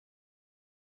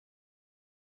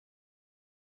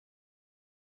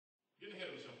Getting ahead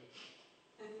of himself.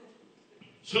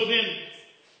 So then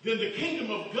the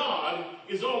kingdom of God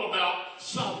is all about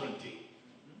sovereignty.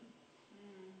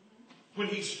 When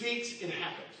he speaks, it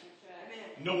happens.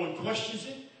 No one questions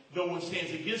it. No one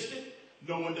stands against it.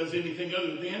 No one does anything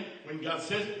other than when God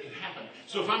says it, it happens.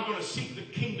 So if I'm going to seek the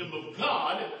kingdom of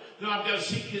God, then I've got to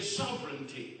seek his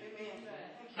sovereignty.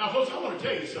 Now, folks, I want to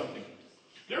tell you something.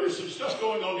 There is some stuff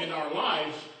going on in our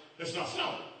lives that's not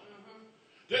sovereign.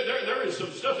 There is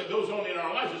some stuff that goes on in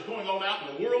our lives that's going on out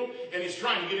in the world, and it's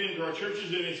trying to get into our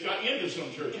churches, and it's got into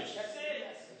some churches.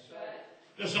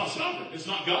 That's not sovereign. It's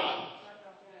not God.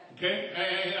 Okay?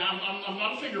 I'm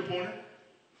not a finger pointer,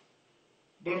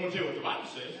 but I'm going to tell you what the Bible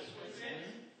says.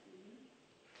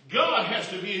 God has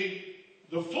to be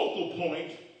the focal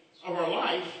point of our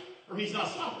life, or he's not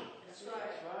sovereign. That's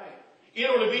right. In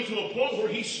order to be to a point where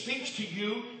he speaks to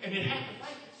you and it happens.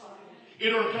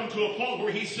 In order to come to a point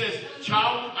where he says,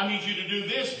 child, I need you to do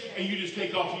this, and you just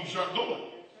take off and you start going.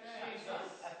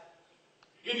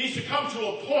 It needs to come to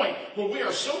a point where we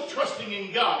are so trusting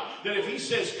in God that if he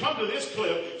says, come to this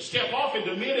cliff, step off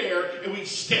into midair, and we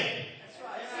step.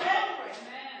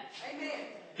 Amen.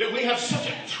 That we have such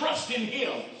a trust in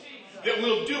him that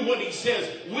we'll do what he says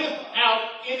without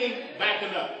any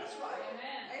backing up.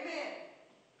 Amen.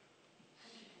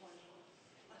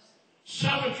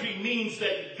 Sovereignty means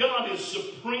that God is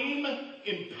supreme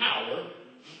in power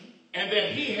and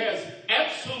that he has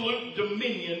absolute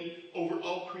dominion over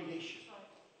all creation.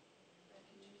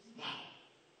 Wow.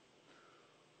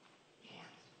 Lord.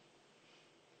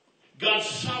 God's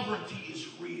sovereignty is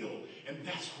real, and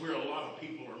that's where a lot of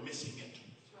people are missing it.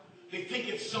 They think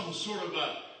it's some sort of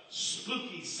a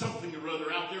spooky something or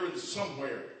other out there in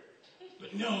somewhere.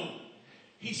 But no,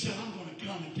 he said, I'm going to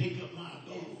come and take up my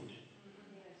abode.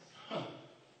 Huh.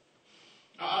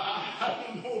 I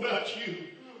don't know about you,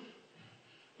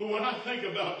 but when I think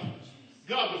about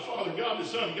God the Father, God the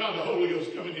Son, God the Holy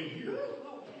Ghost coming in here,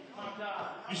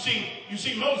 you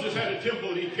see, Moses had a temple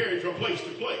that he carried from place to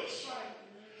place.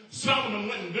 Solomon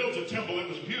went and built a temple that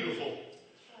was beautiful.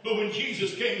 But when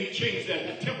Jesus came, he changed that.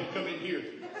 That temple come in here.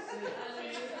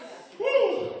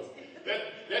 Woo!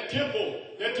 That temple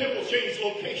changed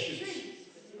locations.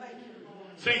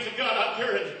 Saints of God out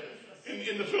there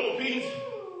in the Philippines,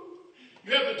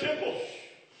 you have the temple.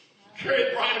 Carry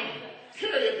it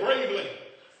bravely.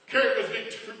 Carry it with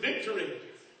victory.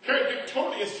 Carry it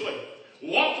victoriously.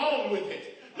 Walk on with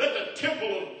it. Let the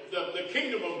temple of the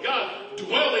kingdom of God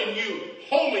dwell in you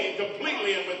wholly and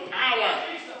completely and with power.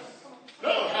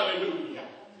 Oh, hallelujah.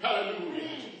 Hallelujah.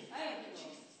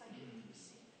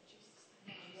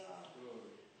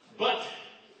 But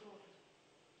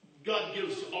God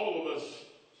gives all of us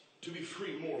to be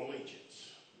free moral agents.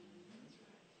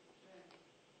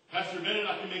 Pastor Bennett,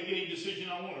 I can make any decision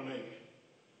I want to make.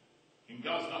 And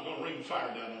God's not going to rain fire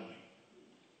down on me.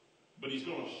 But he's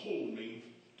going to hold me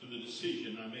to the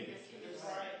decision I make.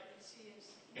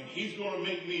 And he's going to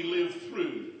make me live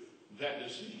through that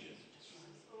decision.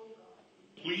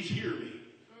 Please hear me.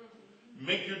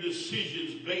 Make your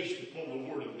decisions based upon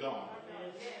the Word of God.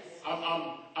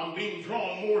 I'm being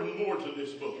drawn more and more to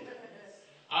this book.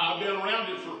 I've been around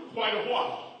it for quite a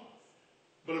while,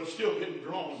 but I'm still getting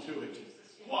drawn to it.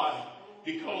 Why?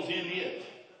 Because in it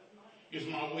is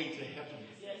my way to heaven.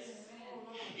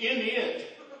 In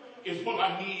it is what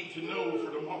I need to know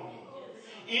for tomorrow.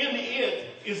 In it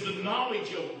is the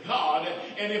knowledge of God.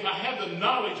 And if I have the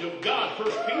knowledge of God, 1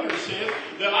 Peter says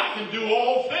that I can do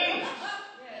all things.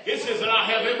 It says that I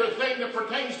have everything that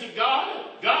pertains to God,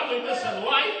 godliness and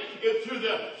life, through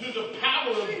the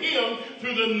power of him,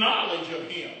 through the knowledge of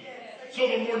him. So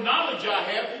the more knowledge I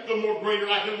have, the more greater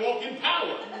I can walk in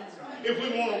power. If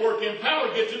we want to work in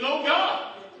power, get to know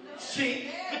God.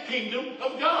 Seek the kingdom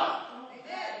of God.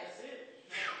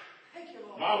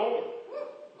 My Lord.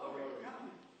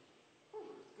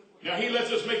 Now, he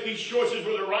lets us make these choices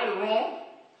whether right or wrong,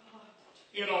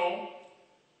 in all.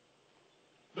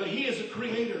 But he is a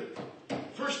creator.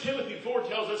 1 Timothy 4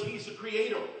 tells us he's the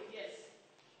creator. Yes.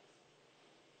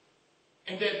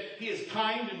 And that he is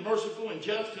kind and merciful and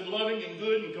just and loving and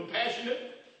good and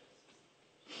compassionate.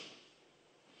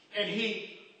 And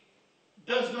he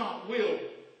does not will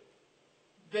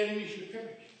that any should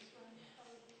perish,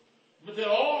 but that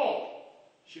all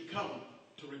should come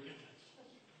to repentance.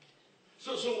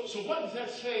 So what does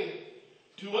that say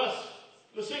to us,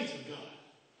 the saints of God?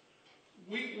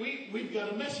 We've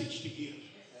got a message to give.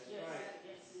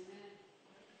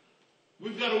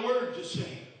 We've got a word to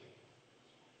say.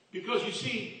 Because you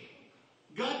see,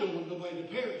 God don't want nobody to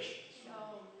perish.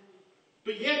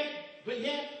 But yet,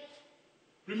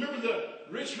 remember the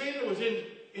rich man that was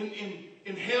in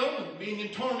in hell and being in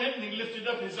torment, and he lifted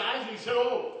up his eyes and he said,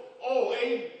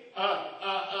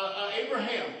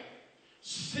 Abraham,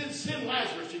 send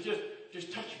Lazarus to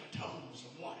just touch my tongue with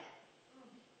some water.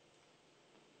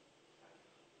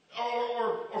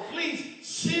 Or please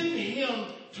send him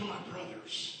to my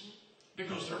brothers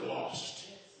because they're lost.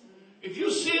 If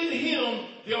you send him,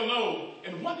 they'll know.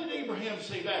 And what did Abraham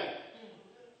say back?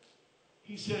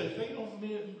 He said,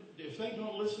 if they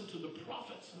don't listen to the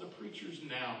prophets and the preachers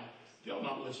now, they'll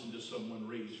not listen to someone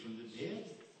raised from the dead.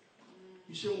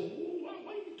 You say, well,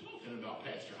 what are you talking about,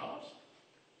 Pastor Hobbs?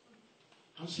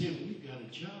 I'm saying we've got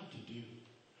a job to do.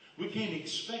 We can't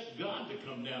expect God to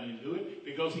come down and do it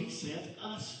because he sent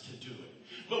us to do it.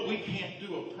 But we can't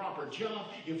do a proper job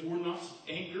if we're not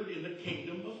anchored in the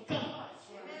kingdom of God.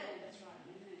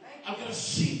 I've got to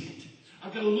seek it.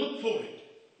 I've got to look for it.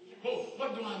 Well,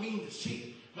 what do I mean to seek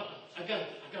it? Well,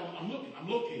 I'm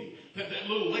locating. That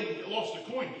little lady that lost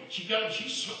the coin, she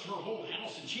swept her whole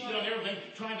house and she done everything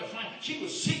trying to find it. She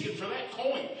was seeking for that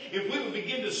coin. If we would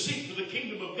begin to seek for the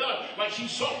kingdom of God like she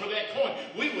sought for that coin,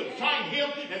 we would find him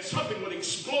and something would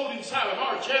explode inside of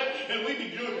our chest and we'd be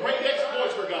doing great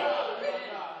exploits for God.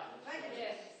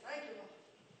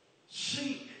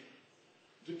 Seek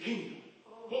the kingdom.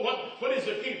 Well, what is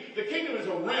the kingdom? The kingdom is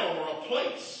a realm or a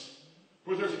place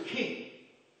where there's a king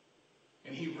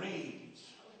and he reigns.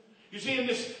 You see, in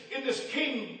this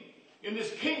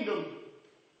kingdom,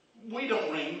 we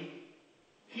don't reign.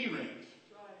 He reigns.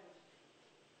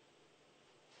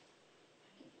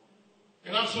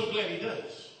 And I'm so glad he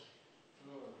does.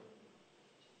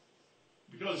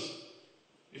 Because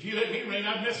if he let me reign,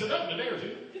 I'd mess it up in a day or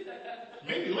two.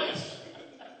 Maybe less.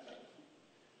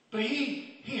 But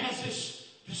he has this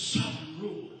sovereign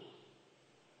rule.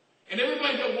 And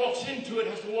everybody that walks into it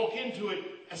has to walk into it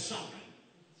as sovereign.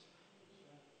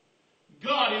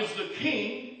 God is the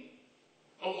king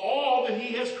of all that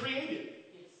he has created.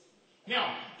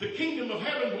 Now, the kingdom of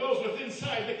heaven dwells within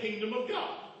inside the kingdom of God.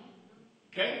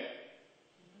 Okay?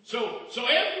 So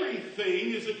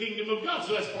everything is the kingdom of God.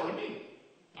 So that's part of me.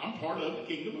 I'm part of the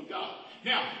kingdom of God.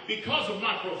 Now, because of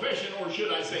my profession, or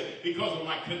should I say, because of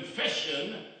my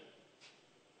confession,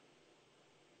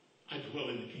 I dwell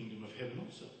in the kingdom of heaven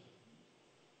also.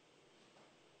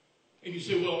 And you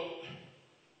say, well,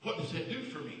 what does that do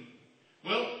for me?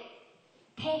 Well,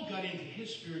 Paul got into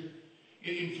his spirit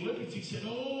in Philippians. He said,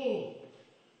 oh,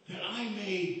 that I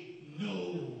may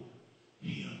know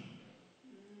him.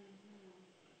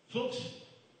 Folks,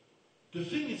 the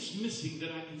thing that's missing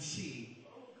that I can see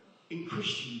in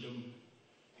Christendom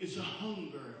is a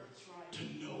hunger to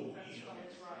know him.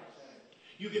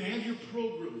 You can have your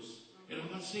programs, and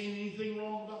I'm not saying anything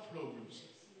wrong about programs.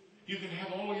 You can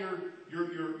have all your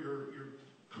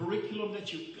curriculum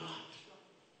that you've got.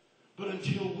 But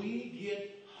until we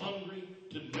get hungry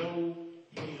to know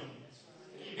him,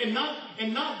 and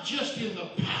not just in the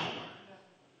power.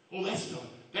 Well, that's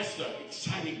the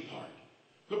exciting part.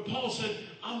 But Paul said,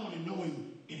 I want to know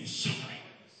him in his suffering.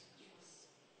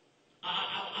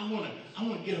 I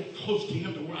want to get up close to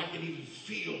him to where I can even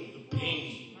feel the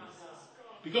pain.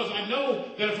 Because I know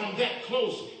that if I'm that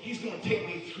close, he's going to take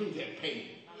me through that pain.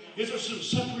 Is there some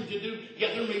suffering to do?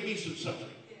 Yeah, there may be some suffering.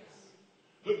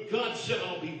 But God said,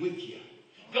 I'll be with you.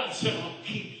 God said, I'll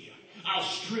keep you. I'll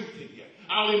strengthen you.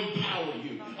 I'll empower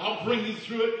you. I'll bring you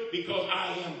through it because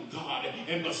I am God.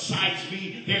 And besides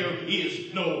me, there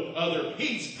is no other.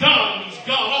 He's God. He's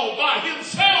God all by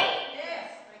himself.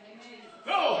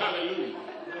 Oh, hallelujah.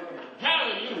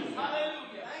 Hallelujah.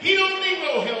 He don't need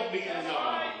no help being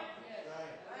God.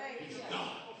 He's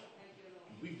God.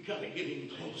 And we've got to get him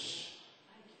close.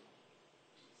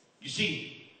 You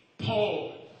see,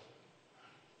 Paul,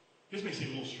 this may seem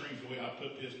a little strange the way I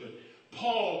put this, but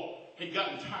Paul had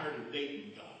gotten tired of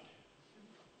dating God.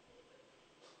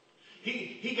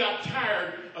 He got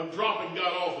tired of dropping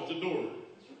God off at the door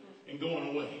and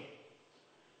going away.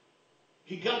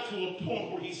 He got to a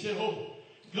point where he said, oh,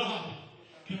 God,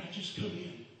 can I just come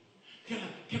in?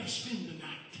 Can I spend the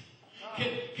night?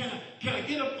 Can I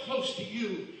get up close to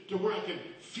you to where I can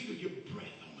feel your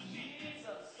breath on my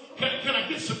neck? Can I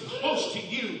get so close to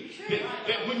you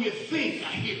that when you think,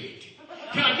 I hear it?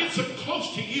 Can I get so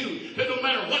close to you that no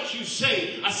matter what you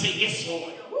say, I say, yes,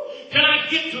 Lord? Can I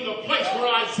get to the place where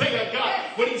Isaiah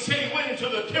got when he said he went into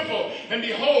the temple and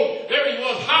behold, there he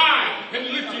was high and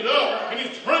lifted up and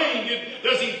he's praying.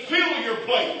 Does he fill your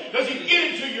place? Does he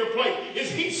get into your place?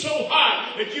 Is he so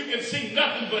high that you can see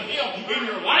nothing but him in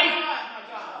your life?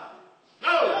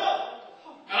 No.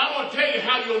 And I want to tell you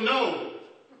how you'll know.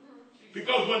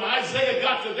 Because when Isaiah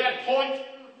got to that point,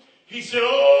 he said,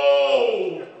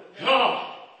 oh,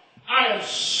 God, I am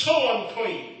so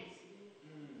unclean.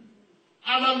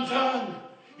 I'm undone.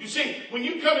 You see, when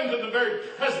you come into the very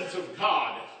presence of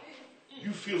God,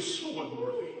 you feel so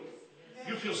unworthy.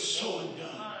 You feel so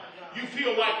undone. You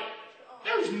feel like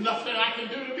there's nothing I can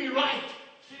do to be right.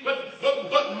 But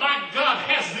my God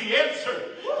has the answer.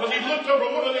 Because he looked over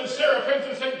one of them seraphims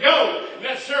and said, go. And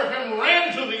that seraphim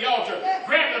ran to the altar,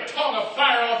 grabbed a tongue of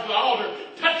fire off the altar,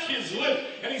 touched his lips,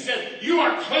 and he said, you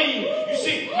are clean. You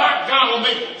see, my God will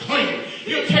make you clean.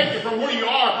 He'll take you from where you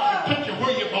are and put you where